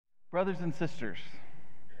Brothers and sisters,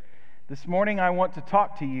 this morning I want to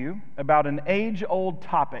talk to you about an age-old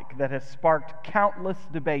topic that has sparked countless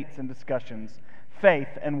debates and discussions: faith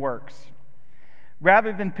and works.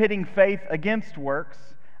 Rather than pitting faith against works,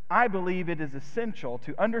 I believe it is essential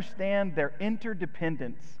to understand their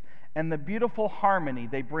interdependence and the beautiful harmony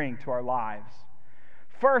they bring to our lives.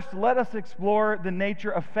 First, let us explore the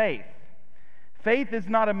nature of faith. Faith is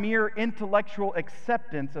not a mere intellectual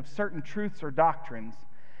acceptance of certain truths or doctrines.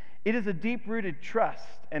 It is a deep-rooted trust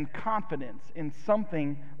and confidence in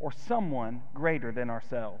something or someone greater than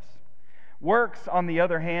ourselves. Works, on the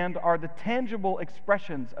other hand, are the tangible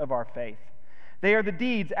expressions of our faith. They are the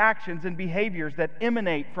deeds, actions, and behaviors that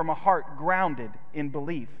emanate from a heart grounded in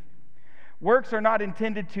belief. Works are not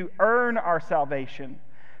intended to earn our salvation,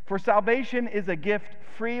 for salvation is a gift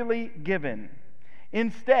freely given.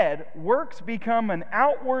 Instead, works become an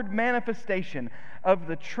outward manifestation of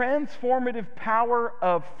the transformative power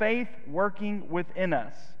of faith working within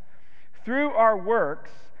us. Through our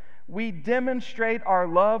works, we demonstrate our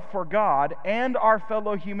love for God and our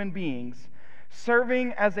fellow human beings,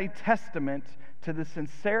 serving as a testament to the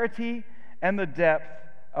sincerity and the depth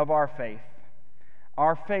of our faith.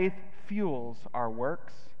 Our faith fuels our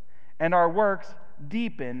works, and our works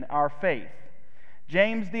deepen our faith.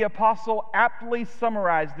 James the Apostle aptly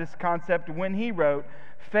summarized this concept when he wrote,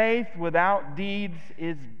 "Faith without deeds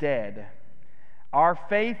is dead." Our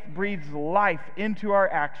faith breathes life into our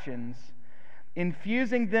actions,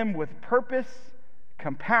 infusing them with purpose,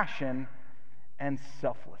 compassion, and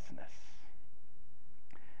selflessness.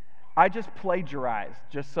 I just plagiarized,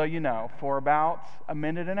 just so you know, for about a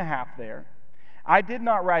minute and a half there. I did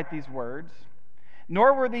not write these words,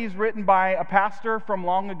 nor were these written by a pastor from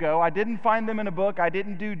long ago. I didn't find them in a book. I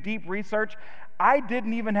didn't do deep research. I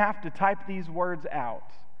didn't even have to type these words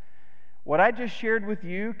out. What I just shared with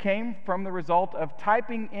you came from the result of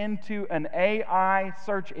typing into an AI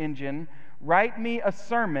search engine, "Write me a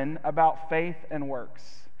sermon about faith and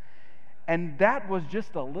works." And that was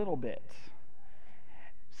just a little bit.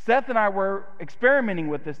 Seth and I were experimenting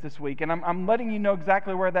with this week, and I'm letting you know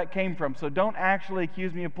exactly where that came from, so don't actually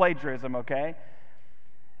accuse me of plagiarism, okay?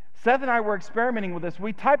 Seth and I were experimenting with this.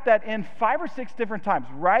 We typed that in 5 or 6 different times.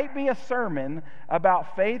 "Write me a sermon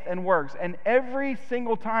about faith and works." And every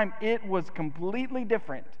single time it was completely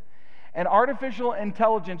different. And artificial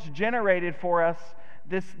intelligence generated for us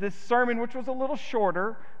this sermon, which was a little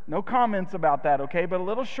shorter. No comments about that, okay? But a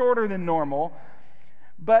little shorter than normal.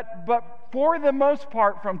 But for the most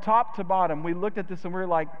part, from top to bottom, we looked at this and we were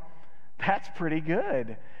like, that's pretty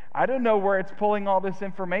good. I don't know where it's pulling all this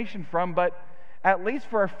information from, but at least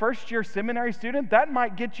for a first-year seminary student, that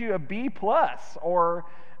might get you a B+ or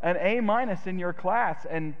an A- in your class.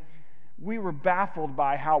 And we were baffled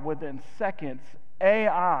by how within seconds,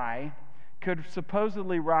 AI could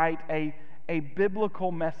supposedly write a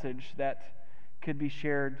biblical message that could be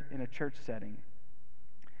shared in a church setting.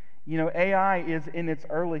 You know, AI is in its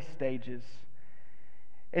early stages,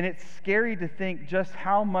 and it's scary to think just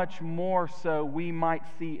how much more so we might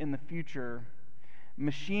see in the future.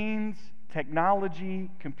 Machines, technology,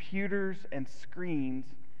 computers, and screens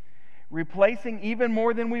replacing even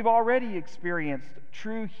more than we've already experienced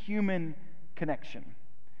true human connection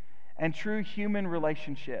and true human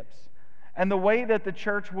relationships. And the way that the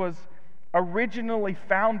church was originally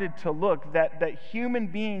founded to look, that human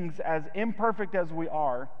beings, as imperfect as we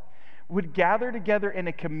are, would gather together in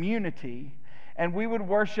a community, and we would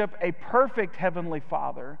worship a perfect Heavenly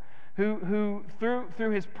Father who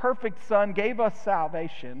through His perfect Son gave us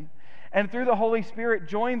salvation, and through the Holy Spirit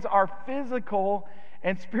joins our physical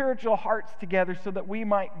and spiritual hearts together so that we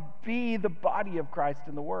might be the body of Christ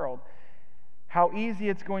in the world. How easy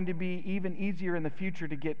it's going to be, even easier in the future,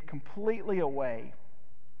 to get completely away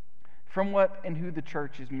from what and who the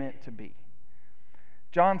church is meant to be.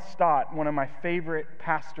 John Stott, one of my favorite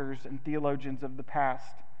pastors and theologians of the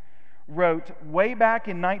past, wrote way back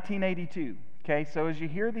in 1982, okay, so as you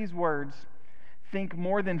hear these words, think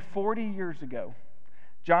more than 40 years ago.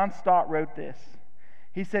 John Stott wrote this.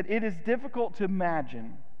 He said, "It is difficult to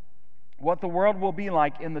imagine what the world will be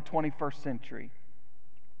like in the 21st century,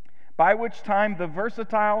 by which time the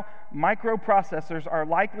versatile microprocessors are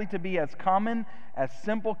likely to be as common as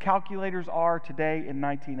simple calculators are today in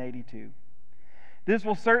 1982. This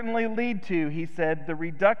will certainly lead to," he said, "the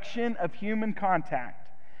reduction of human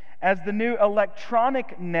contact, as the new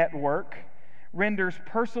electronic network renders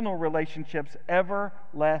personal relationships ever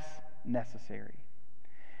less necessary.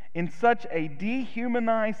 In such a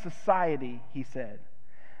dehumanized society," he said,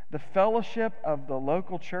 "the fellowship of the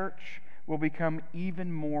local church will become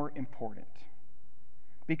even more important,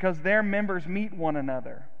 because their members meet one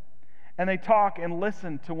another and they talk and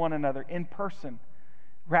listen to one another in person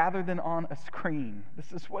rather than on a screen.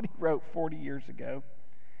 This is what he wrote 40 years ago.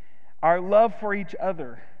 Our love for each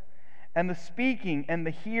other and the speaking and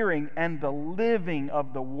the hearing and the living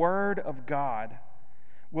of the Word of God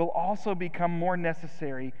will also become more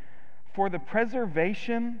necessary for the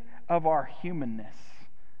preservation of our humanness.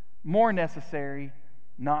 More necessary,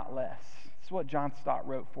 not less. That's what John Stott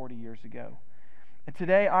wrote 40 years ago. And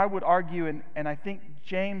today I would argue, and I think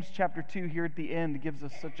James chapter 2 here at the end gives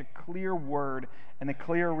us such a clear word and a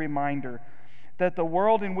clear reminder that the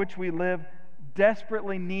world in which we live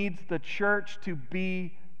desperately needs the church to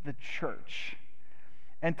be the church.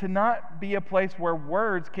 And to not be a place where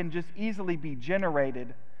words can just easily be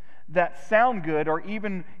generated that sound good or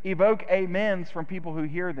even evoke amens from people who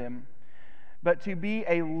hear them, but to be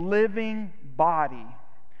a living body,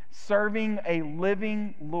 serving a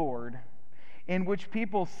living Lord, in which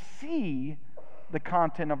people see the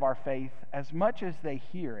content of our faith as much as they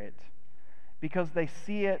hear it, because they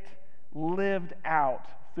see it lived out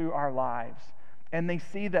through our lives. And they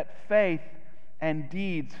see that faith and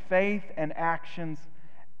deeds, faith and actions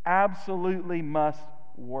absolutely must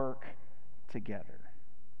work together.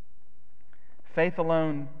 Faith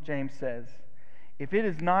alone, James says, if it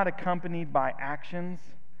is not accompanied by actions,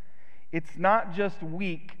 it's not just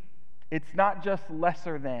weak, it's not just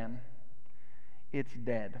lesser than, it's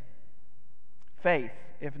dead. Faith,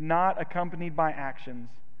 if not accompanied by actions,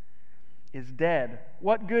 is dead.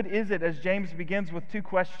 What good is it, as James begins with two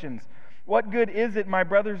questions? What good is it, my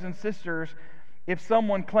brothers and sisters, if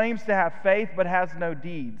someone claims to have faith but has no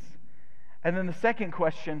deeds? And then the second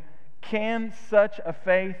question, can such a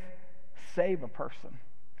faith save a person?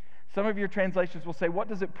 Some of your translations will say, what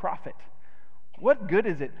does it profit? What good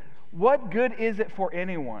is it? What good is it for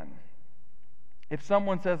anyone if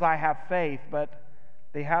someone says, I have faith, but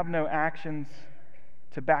they have no actions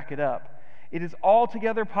to back it up? It is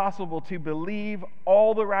altogether possible to believe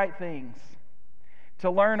all the right things, to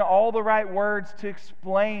learn all the right words to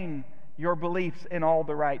explain your beliefs in all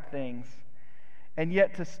the right things, and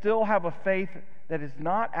yet to still have a faith that is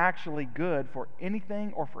not actually good for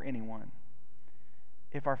anything or for anyone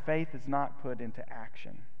if our faith is not put into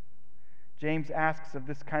action. James asks of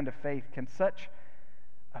this kind of faith, can such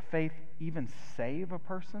a faith even save a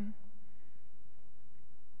person?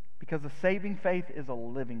 Because a saving faith is a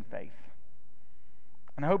living faith.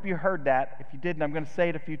 And I hope you heard that. If you didn't, I'm going to say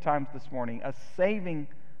it a few times this morning. A saving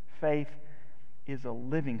faith is a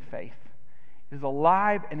living faith. It is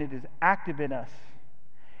alive and it is active in us.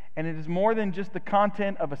 And it is more than just the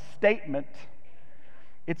content of a statement.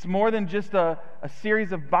 It's more than just a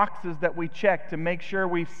series of boxes that we check to make sure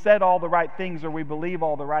we've said all the right things or we believe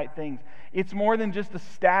all the right things. It's more than just a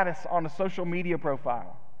status on a social media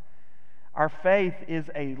profile. Our faith is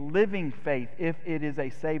a living faith if it is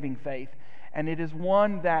a saving faith. And it is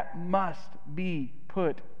one that must be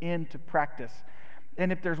put into practice.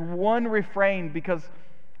 And if there's one refrain, because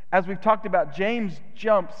as we've talked about, James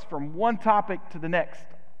jumps from one topic to the next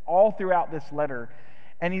all throughout this letter.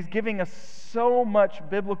 And he's giving us so much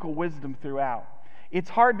biblical wisdom throughout. It's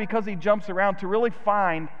hard because he jumps around to really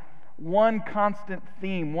find one constant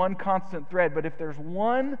theme, one constant thread. But if there's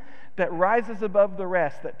one that rises above the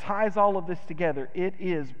rest, that ties all of this together, it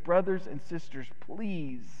is, brothers and sisters,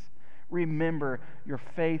 please remember your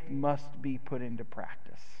faith must be put into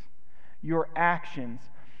practice. Your actions,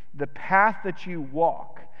 the path that you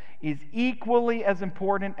walk, is equally as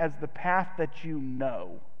important as the path that you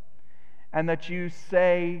know and that you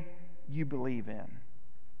say you believe in.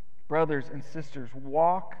 Brothers and sisters,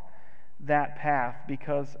 walk that path,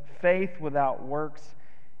 because faith without works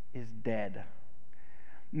is dead.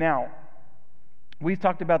 Now, we've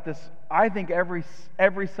talked about this, I think,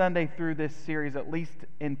 every Sunday through this series, at least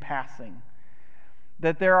in passing,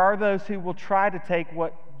 that there are those who will try to take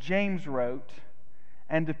what James wrote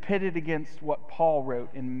and to pit it against what Paul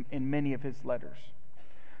wrote in many of his letters.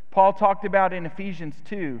 Paul talked about in Ephesians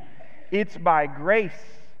 2, it's by grace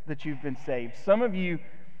that you've been saved. Some of you,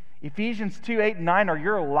 Ephesians 2, 8, and 9 are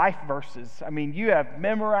your life verses. I mean, you have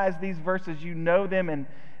memorized these verses, you know them, and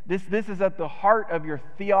this is at the heart of your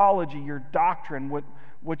theology, your doctrine,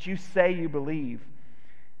 what you say you believe.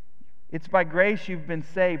 It's by grace you've been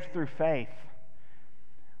saved through faith.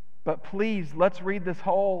 But please, let's read this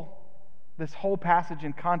whole passage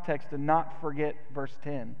in context and not forget verse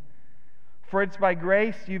 10. For it's by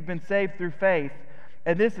grace you've been saved through faith,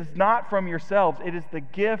 and this is not from yourselves. It is the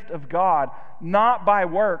gift of God, not by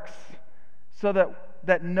works, so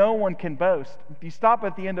that no one can boast. If you stop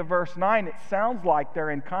at the end of verse 9, it sounds like they're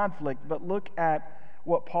in conflict, but look at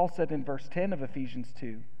what Paul said in verse 10 of Ephesians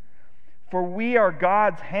 2. For we are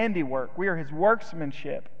God's handiwork. We are His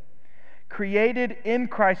workmanship, created in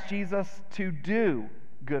Christ Jesus to do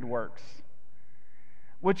good works,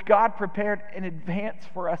 which God prepared in advance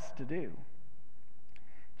for us to do.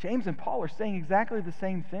 James and Paul are saying exactly the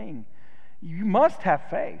same thing. You must have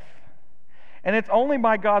faith. And it's only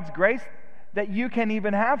by God's grace that you can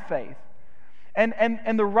even have faith.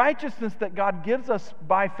 And the righteousness that God gives us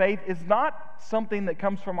by faith is not something that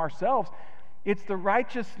comes from ourselves. It's the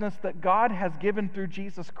righteousness that God has given through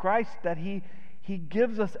Jesus Christ that He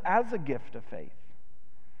gives us as a gift of faith.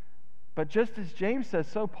 But just as James says,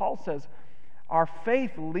 so Paul says, our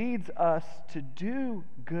faith leads us to do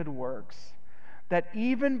good works that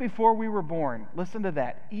even before we were born, listen to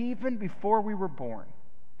that, even before we were born,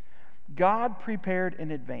 God prepared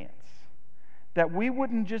in advance that we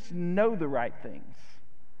wouldn't just know the right things,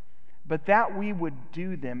 but that we would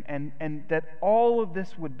do them, and that all of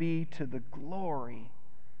this would be to the glory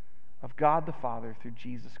of God the Father through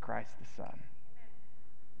Jesus Christ the Son,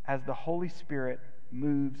 as the Holy Spirit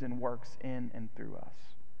moves and works in and through us.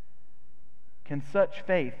 Can such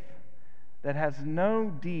faith that has no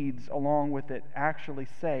deeds along with it actually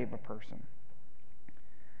save a person?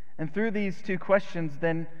 And through these two questions,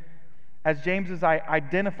 then, as James is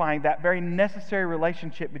identifying that very necessary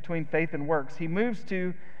relationship between faith and works, he moves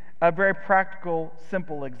to a very practical,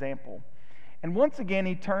 simple example. And once again,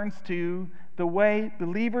 he turns to the way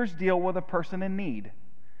believers deal with a person in need.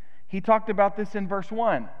 He talked about this in verse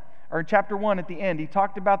 1, or chapter 1 at the end. He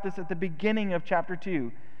talked about this at the beginning of chapter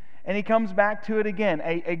 2. And he comes back to it again.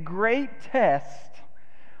 A great test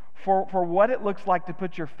for what it looks like to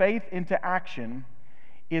put your faith into action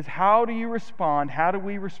is how do you respond, how do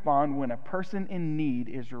we respond when a person in need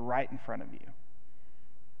is right in front of you?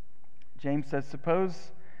 James says,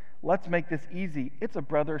 suppose, let's make this easy. It's a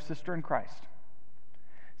brother or sister in Christ.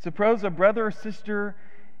 Suppose a brother or sister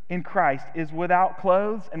in Christ is without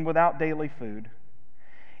clothes and without daily food.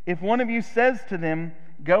 If one of you says to them,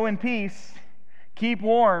 go in peace, keep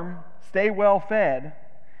warm, stay well fed,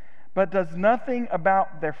 but does nothing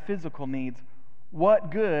about their physical needs,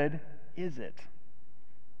 what good is it?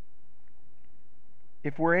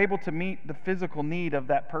 If we're able to meet the physical need of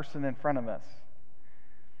that person in front of us,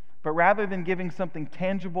 but rather than giving something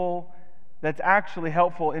tangible that's actually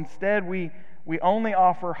helpful, instead we only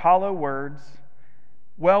offer hollow words,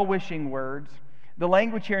 well-wishing words. The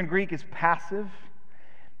language here in Greek is passive.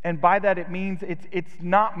 And by that it means it's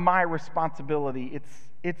not my responsibility.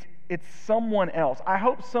 It's someone else. I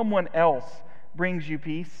hope someone else brings you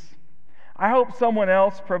peace. I hope someone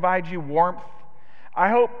else provides you warmth. I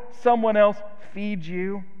hope someone else feeds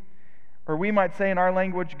you. Or we might say in our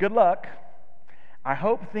language, good luck. I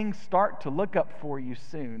hope things start to look up for you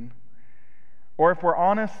soon. Or if we're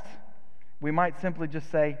honest, we might simply just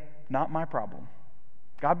say, not my problem.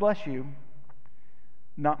 God bless you.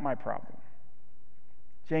 Not my problem.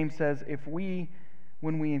 James says,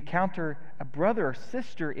 when we encounter a brother or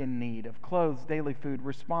sister in need of clothes, daily food,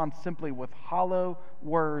 respond simply with hollow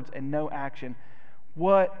words and no action,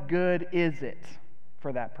 what good is it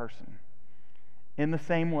for that person? In the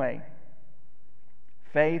same way,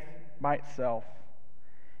 faith by itself,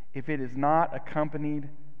 if it is not accompanied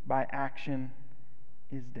by action,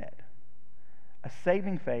 is dead. A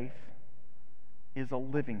saving faith is a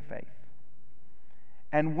living faith.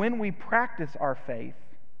 And when we practice our faith,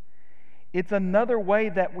 it's another way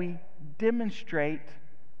that we demonstrate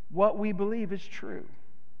what we believe is true.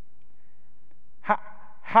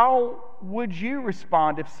 How would you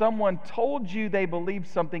respond if someone told you they believed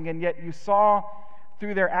something and yet you saw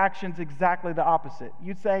through their actions exactly the opposite?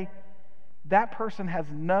 You'd say, that person has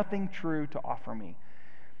nothing true to offer me.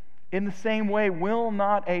 In the same way, will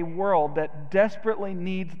not a world that desperately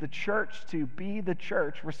needs the church to be the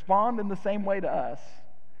church respond in the same way to us?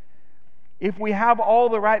 If we have all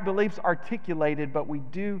the right beliefs articulated, but we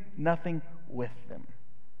do nothing with them.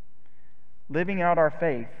 Living out our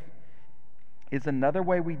faith is another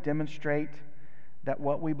way we demonstrate that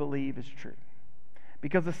what we believe is true.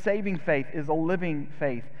 Because a saving faith is a living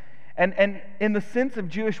faith. And in the sense of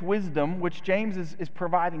Jewish wisdom, which James is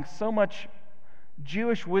providing so much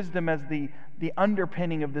Jewish wisdom as the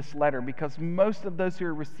underpinning of this letter, because most of those who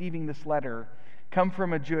are receiving this letter come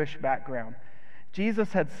from a Jewish background.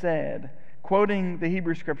 Jesus had said, quoting the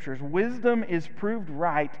Hebrew Scriptures, wisdom is proved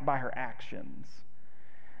right by her actions.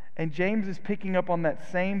 And James is picking up on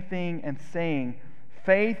that same thing and saying,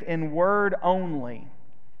 faith in word only,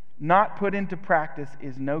 not put into practice,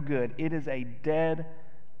 is no good. It is a dead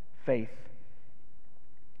faith.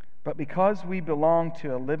 But because we belong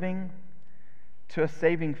to a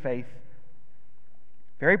saving faith,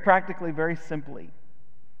 very practically, very simply,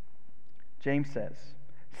 James says,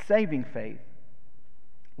 saving faith,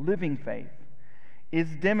 living faith, is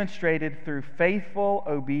demonstrated through faithful,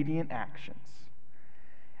 obedient actions,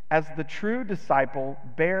 as the true disciple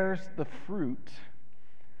bears the fruit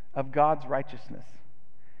of God's righteousness.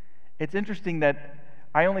 It's interesting that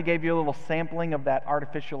I only gave you a little sampling of that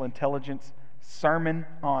artificial intelligence sermon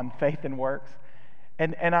on faith and works.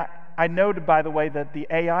 And I noted, by the way, that the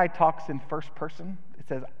AI talks in first person. It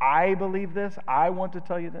says, I believe this, I want to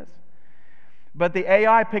tell you this. But the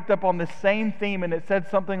AI picked up on this same theme, and it said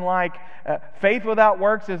something like, faith without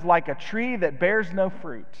works is like a tree that bears no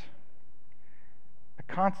fruit. A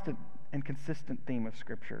constant and consistent theme of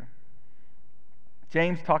Scripture.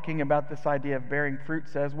 James, talking about this idea of bearing fruit,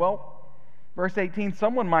 says, well, verse 18,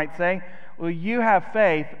 someone might say, well, you have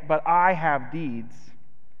faith, but I have deeds.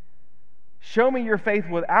 Show me your faith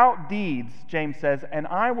without deeds, James says, and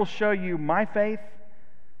I will show you my faith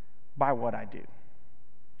by what I do.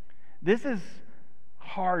 This is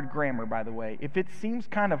hard grammar, by the way. If it seems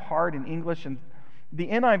kind of hard in English, and the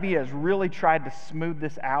NIV has really tried to smooth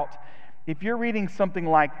this out. If you're reading something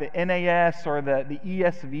like the NAS or the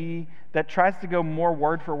ESV that tries to go more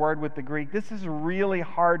word for word with the Greek, this is a really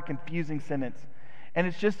hard, confusing sentence. And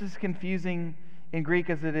it's just as confusing in Greek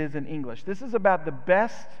as it is in English. This is about the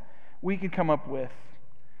best we can come up with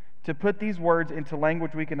to put these words into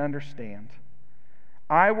language we can understand.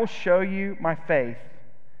 I will show you my faith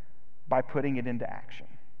by putting it into action.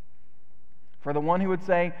 For the one who would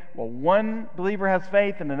say, well, one believer has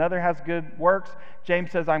faith and another has good works,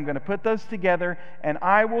 James says, I'm going to put those together and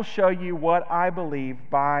I will show you what I believe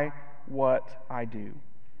by what I do.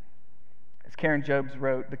 As Karen Jobes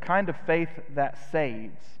wrote, the kind of faith that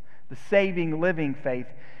saves, the saving, living faith,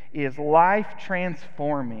 is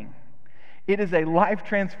life-transforming. It is a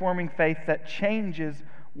life-transforming faith that changes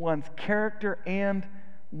one's character and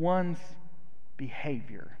one's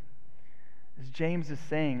behavior. As James is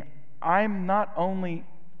saying, I'm not only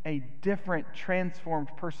a different, transformed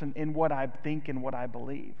person in what I think and what I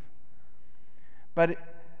believe, but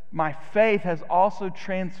my faith has also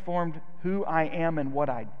transformed who I am and what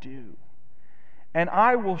I do. And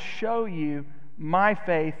I will show you my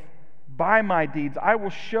faith by my deeds. I will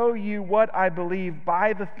show you what I believe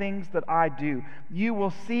by the things that I do. You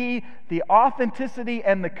will see the authenticity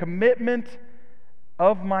and the commitment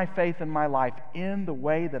of my faith in my life in the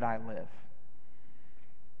way that I live.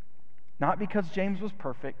 Not because James was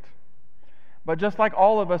perfect, but just like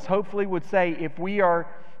all of us hopefully would say, if we are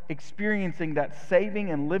experiencing that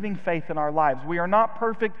saving and living faith in our lives, we are not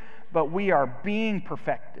perfect, but we are being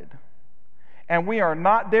perfected. And we are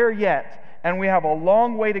not there yet, and we have a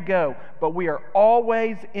long way to go, but we are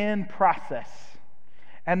always in process.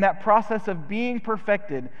 And that process of being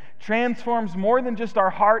perfected transforms more than just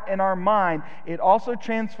our heart and our mind. It also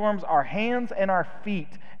transforms our hands and our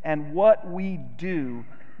feet and what we do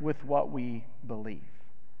with what we believe.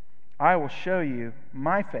 I will show you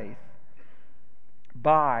my faith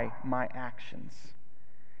by my actions.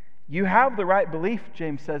 You have the right belief,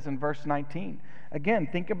 James says in verse 19. Again,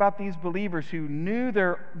 think about these believers who knew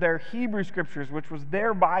their Hebrew Scriptures, which was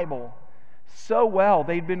their Bible, so well.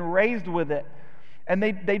 They'd been raised with it. And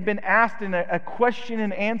they'd been asked in a question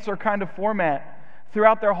and answer kind of format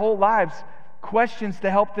throughout their whole lives, questions to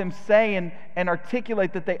help them say and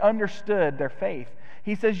articulate that they understood their faith.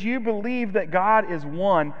 He says, you believe that God is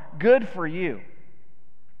one. Good for you.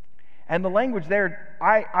 And the language there,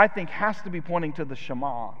 I think, has to be pointing to the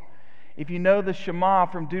Shema. If you know the Shema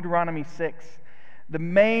from Deuteronomy 6, the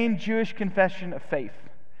main Jewish confession of faith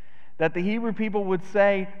that the Hebrew people would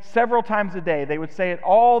say several times a day. They would say at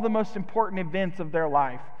all the most important events of their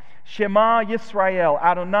life. Shema Yisrael,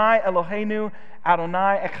 Adonai Eloheinu,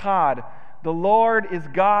 Adonai Echad. The Lord is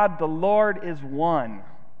God, the Lord is one.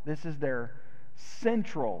 This is their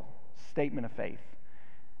central statement of faith.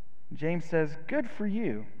 James says, good for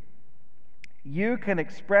you. You can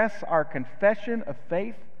express our confession of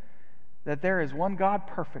faith that there is one God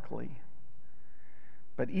perfectly.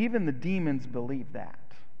 But even the demons believe that.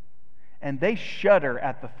 And they shudder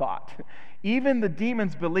at the thought. Even the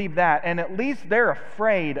demons believe that, and at least they're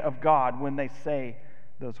afraid of God when they say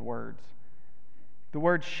those words. The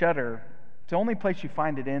word shudder, it's the only place you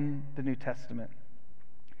find it in the New Testament.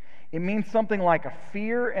 It means something like a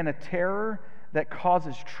fear and a terror that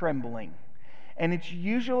causes trembling. And it's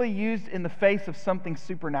usually used in the face of something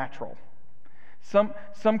supernatural.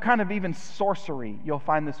 Some kind of even sorcery, you'll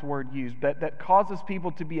find this word used, that causes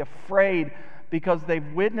people to be afraid because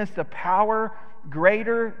they've witnessed a power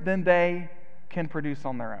greater than they can produce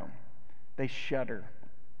on their own. They shudder.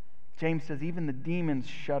 James says even the demons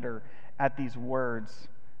shudder at these words,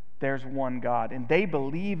 there's one God. And they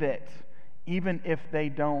believe it even if they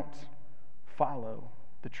don't follow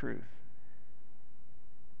the truth.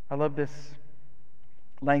 I love this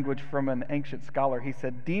language from an ancient scholar. He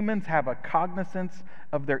said, demons have a cognizance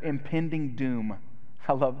of their impending doom.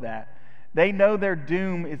 I love that. They know their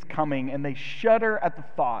doom is coming, and they shudder at the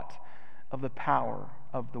thought of the power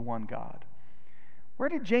of the one God. Where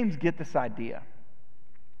did James get this idea?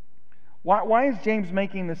 Why is James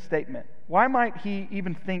making this statement? Why might he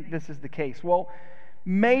even think this is the case? Well,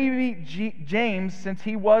 maybe James, since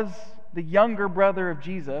he was the younger brother of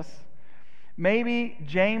Jesus, maybe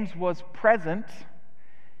James was present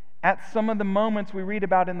at some of the moments we read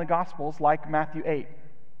about in the Gospels, like Matthew 8.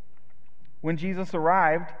 When Jesus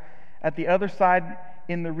arrived at the other side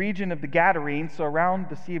in the region of the Gadarenes, so around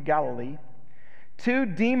the Sea of Galilee, 2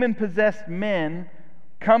 demon-possessed men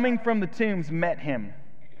coming from the tombs met him.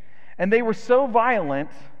 And they were so violent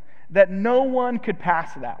that no one could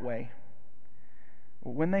pass that way.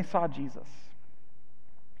 When they saw Jesus,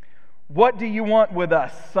 "What do you want with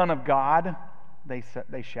us, Son of God?"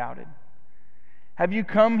 they shouted. "Have you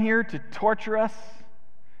come here to torture us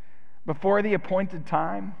before the appointed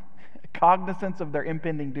time?" Cognizance of their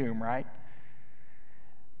impending doom, right?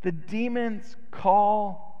 The demons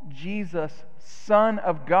call Jesus Son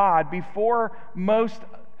of God before most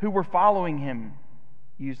who were following him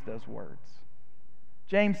used those words.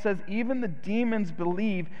 James says even the demons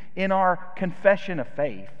believe in our confession of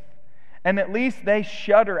faith, and at least they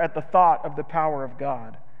shudder at the thought of the power of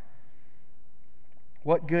God.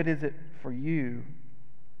 What good is it for you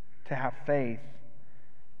to have faith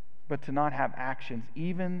but to not have actions?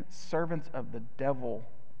 Even servants of the devil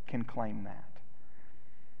can claim that.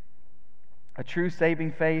 A true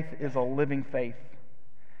saving faith is a living faith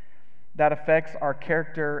that affects our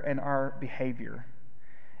character and our behavior.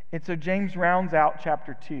 And so James rounds out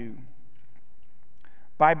chapter 2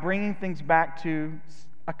 by bringing things back to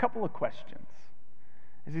a couple of questions,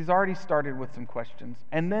 as he's already started with some questions,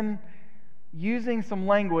 and then using some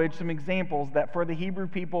language, some examples that for the Hebrew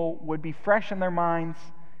people would be fresh in their minds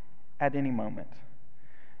at any moment.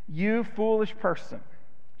 "You foolish person,"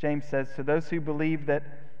 James says to those who believe that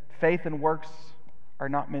faith and works are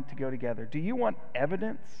not meant to go together. "Do you want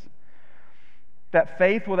evidence that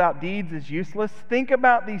faith without deeds is useless? Think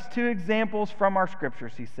about these 2 examples from our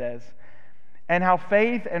scriptures," he says, "and how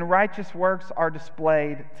faith and righteous works are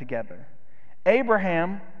displayed together.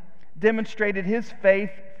 Abraham demonstrated his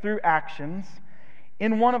faith through actions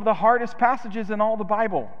in one of the hardest passages in all the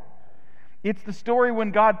Bible. It's the story when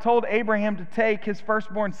God told Abraham to take his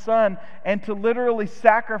firstborn son and to literally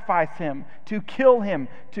sacrifice him, to kill him,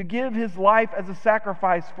 to give his life as a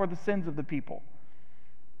sacrifice for the sins of the people.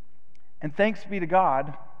 And thanks be to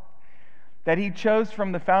God that he chose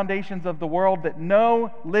from the foundations of the world that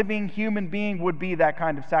no living human being would be that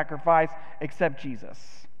kind of sacrifice except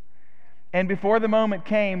Jesus. And before the moment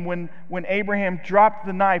came when Abraham dropped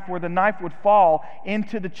the knife, where the knife would fall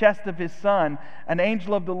into the chest of his son, an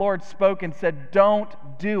angel of the Lord spoke and said, "Don't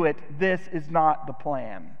do it. This is not the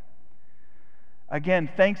plan." Again,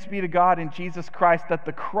 thanks be to God in Jesus Christ that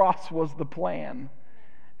the cross was the plan,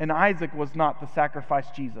 and Isaac was not the sacrifice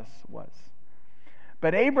Jesus was.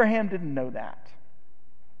 But Abraham didn't know that.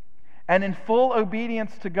 And in full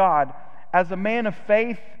obedience to God, as a man of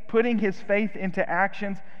faith, putting his faith into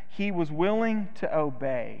actions, he was willing to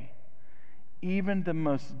obey even the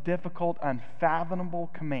most difficult, unfathomable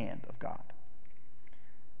command of God.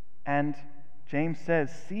 And James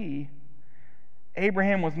says, see,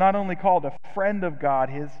 Abraham was not only called a friend of God,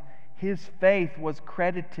 his faith was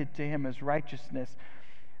credited to him as righteousness.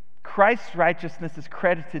 Christ's righteousness is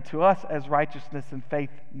credited to us as righteousness and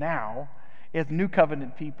faith now, as new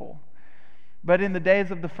covenant people. But in the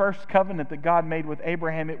days of the first covenant that God made with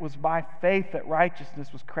Abraham, it was by faith that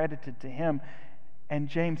righteousness was credited to him. And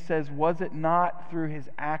James says, was it not through his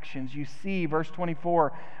actions? You see, verse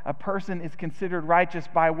 24, a person is considered righteous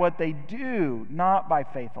by what they do, not by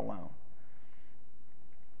faith alone.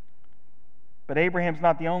 But Abraham's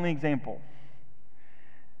not the only example.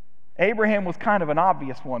 Abraham was kind of an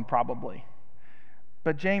obvious one, probably.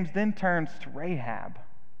 But James then turns to Rahab,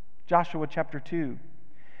 Joshua chapter 2.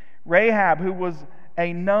 Rahab, who was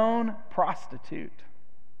a known prostitute,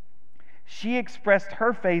 she expressed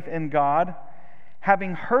her faith in God,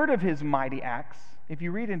 having heard of his mighty acts. If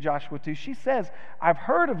you read in Joshua 2, she says, I've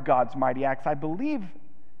heard of God's mighty acts. I believe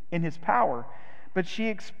in his power. But she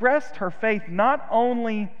expressed her faith not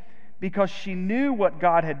only because she knew what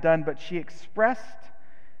God had done, but she expressed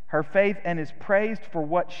her faith and is praised for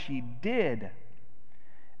what she did.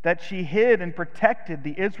 That she hid and protected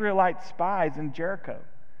the Israelite spies in Jericho.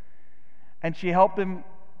 And she helped them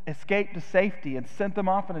escape to safety and sent them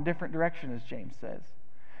off in a different direction, as James says.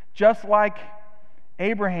 Just like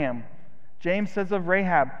Abraham, James says of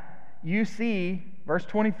Rahab, you see Verse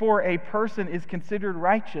 24, a person is considered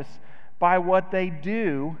righteous by what they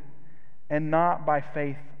do and not by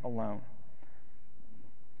faith alone.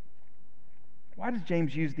 Why does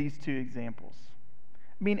James use these two examples?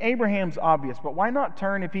 I mean, Abraham's obvious, but why not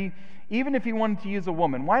turn, even if he wanted to use a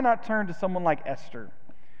woman, why not turn to someone like Esther?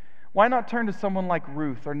 Why not turn to someone like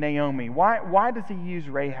Ruth or Naomi? Why does he use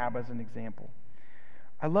Rahab as an example?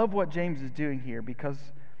 I love what James is doing here, because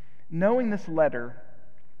knowing this letter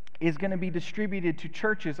is going to be distributed to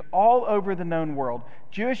churches all over the known world,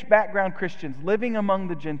 Jewish background Christians living among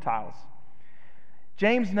the Gentiles.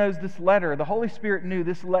 James knows this letter, the Holy Spirit knew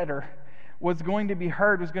this letter was going to be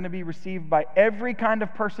heard, was going to be received by every kind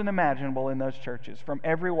of person imaginable in those churches, from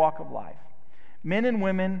every walk of life. Men and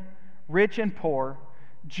women, rich and poor,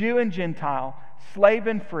 Jew and Gentile, slave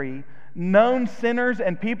and free, known sinners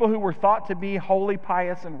and people who were thought to be holy,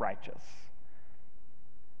 pious, and righteous.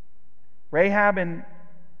 Rahab and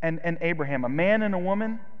Abraham, a man and a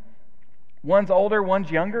woman. One's older, one's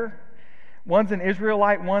younger. One's an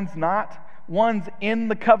Israelite, one's not. One's in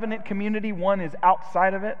the covenant community, one is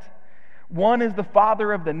outside of it. One is the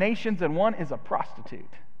father of the nations, and one is a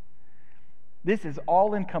prostitute. This is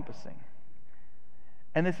all-encompassing.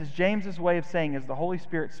 And this is James's way of saying, as the Holy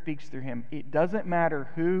Spirit speaks through him, it doesn't matter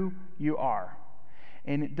who you are.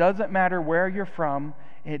 And it doesn't matter where you're from.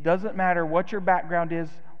 It doesn't matter what your background is,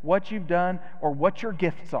 what you've done, or what your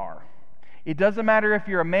gifts are. It doesn't matter if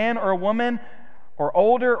you're a man or a woman, or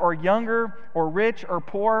older or younger, or rich or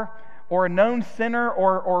poor, or a known sinner,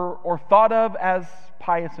 or thought of as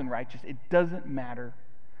pious and righteous. It doesn't matter.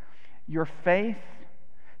 Your faith,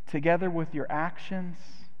 together with your actions,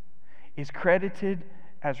 is credited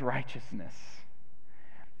as righteousness.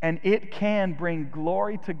 And it can bring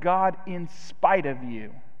glory to God in spite of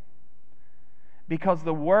you. Because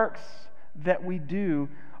the works that we do,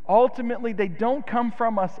 ultimately, they don't come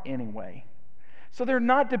from us anyway. So they're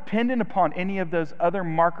not dependent upon any of those other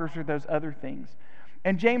markers or those other things.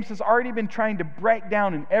 And James has already been trying to break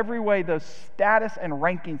down in every way those status and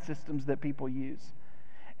ranking systems that people use.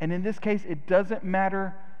 And in this case, it doesn't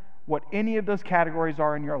matter what any of those categories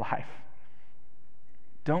are in your life.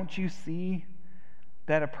 Don't you see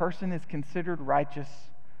that a person is considered righteous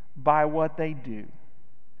by what they do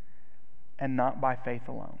and not by faith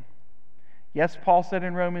alone? Yes, Paul said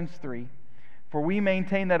in Romans 3, "For we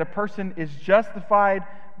maintain that a person is justified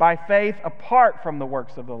by faith apart from the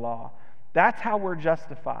works of the law." That's how we're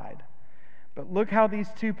justified. But look how these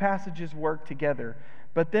two passages work together.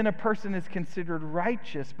 But then a person is considered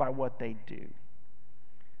righteous by what they do,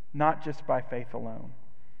 not just by faith alone.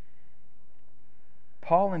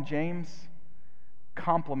 Paul and James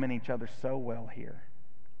complement each other so well here.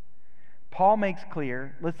 Paul makes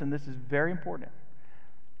clear, listen, this is very important.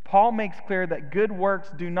 Paul makes clear that good works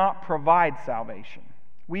do not provide salvation.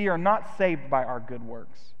 We are not saved by our good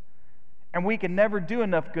works. And we can never do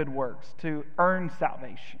enough good works to earn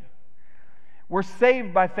salvation. We're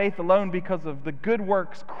saved by faith alone because of the good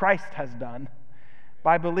works Christ has done,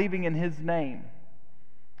 by believing in His name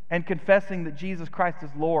and confessing that Jesus Christ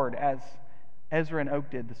is Lord, as Ezra and Oak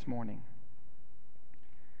did this morning.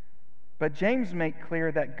 But James makes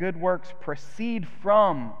clear that good works proceed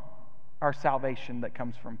from our salvation that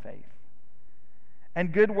comes from faith.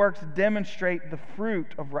 And good works demonstrate the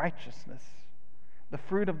fruit of righteousness, the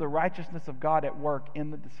fruit of the righteousness of God at work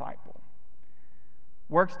in the disciple.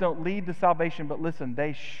 Works don't lead to salvation, but listen,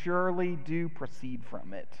 they surely do proceed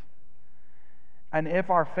from it. And if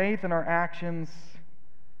our faith and our actions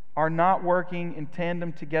are not working in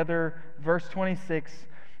tandem together, verse 26,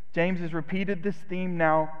 James has repeated this theme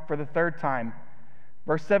now for the third time.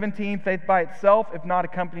 Verse 17, faith by itself, if not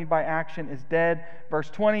accompanied by action, is dead. Verse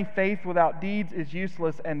 20, faith without deeds is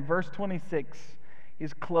useless. And verse 26,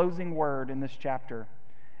 his closing word in this chapter: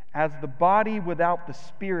 as the body without the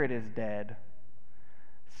spirit is dead,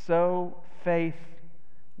 so faith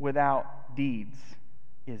without deeds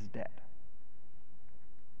is dead.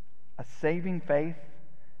 A saving faith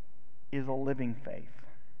is a living faith.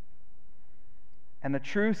 And a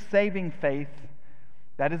true saving faith,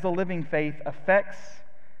 that is a living faith, affects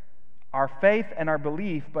our faith and our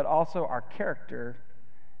belief, but also our character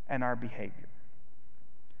and our behavior.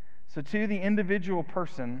 So to the individual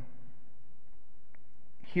person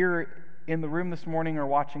here in the room this morning or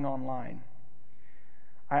watching online,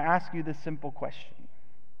 I ask you this simple question: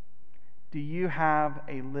 do you have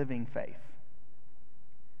a living faith?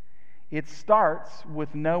 It starts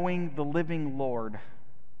with knowing the living Lord,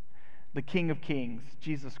 the King of Kings,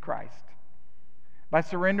 Jesus Christ, by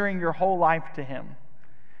surrendering your whole life to Him,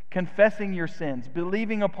 confessing your sins,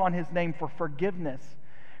 believing upon His name for forgiveness,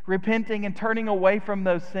 repenting and turning away from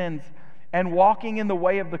those sins, and walking in the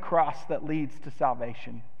way of the cross that leads to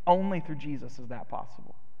salvation. Only through Jesus is that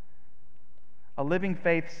possible. A living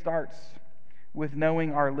faith starts with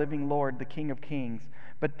knowing our living Lord, the King of Kings.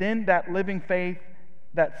 But then that living faith,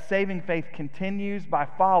 that saving faith, continues by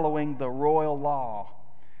following the royal law,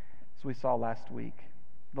 as we saw last week,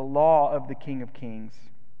 the law of the King of Kings.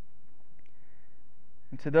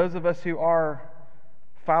 And to those of us who are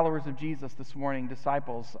followers of Jesus this morning,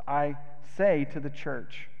 disciples, I say to the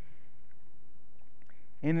church,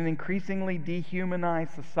 in an increasingly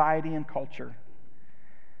dehumanized society and culture,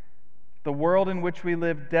 the world in which we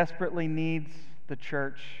live desperately needs the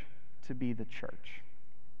church to be the church.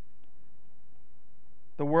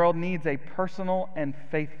 The world needs a personal and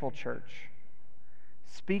faithful church,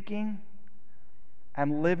 speaking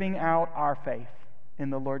and living out our faith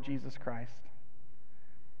in the Lord Jesus Christ,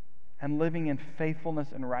 and living in faithfulness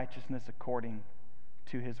and righteousness according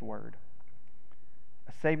to His Word.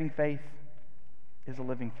 A saving faith is a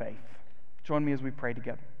living faith. Join me as we pray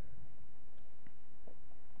together.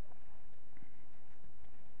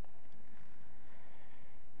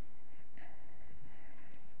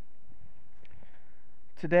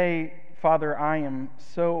 Today, Father, I am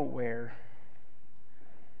so aware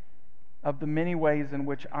of the many ways in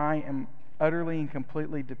which I am utterly and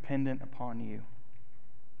completely dependent upon You.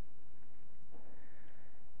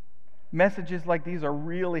 Messages like these are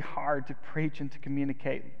really hard to preach and to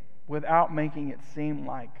communicate without making it seem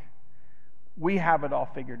like we have it all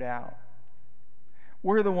figured out.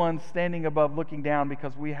 We're the ones standing above looking down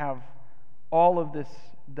because we have all of this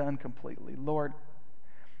done completely. Lord,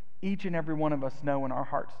 each and every one of us know in our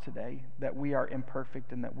hearts today that we are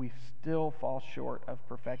imperfect and that we still fall short of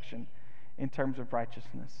perfection in terms of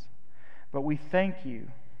righteousness. But we thank You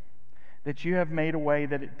that You have made a way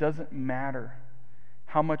that it doesn't matter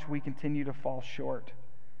how much we continue to fall short.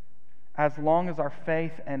 As long as our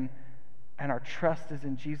faith and our trust is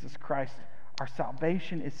in Jesus Christ, our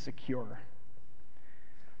salvation is secure.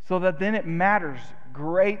 So that then it matters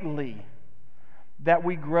greatly that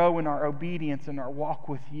we grow in our obedience and our walk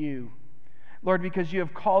with You. Lord, because You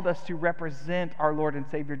have called us to represent our Lord and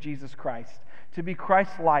Savior Jesus Christ, to be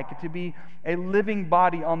Christ-like, to be a living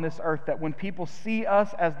body on this earth, that when people see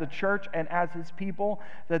us as the church and as His people,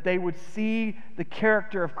 that they would see the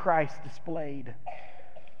character of Christ displayed.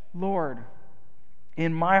 Lord,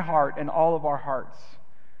 in my heart and all of our hearts,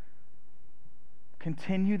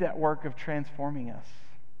 continue that work of transforming us.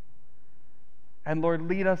 And Lord,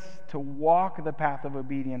 lead us to walk the path of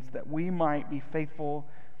obedience that we might be faithful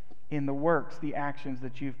in the works, the actions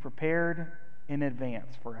that You've prepared in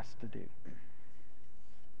advance for us to do.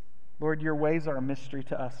 Lord, Your ways are a mystery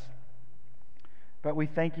to us, but we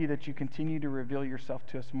thank You that You continue to reveal Yourself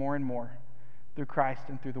to us more and more through Christ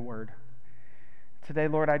and through the Word. Today,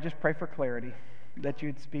 Lord, I just pray for clarity, that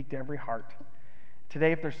You'd speak to every heart.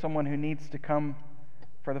 Today, if there's someone who needs to come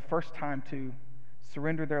for the first time to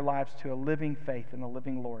surrender their lives to a living faith in the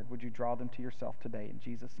living Lord, would You draw them to Yourself today? In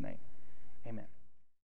Jesus' name, amen.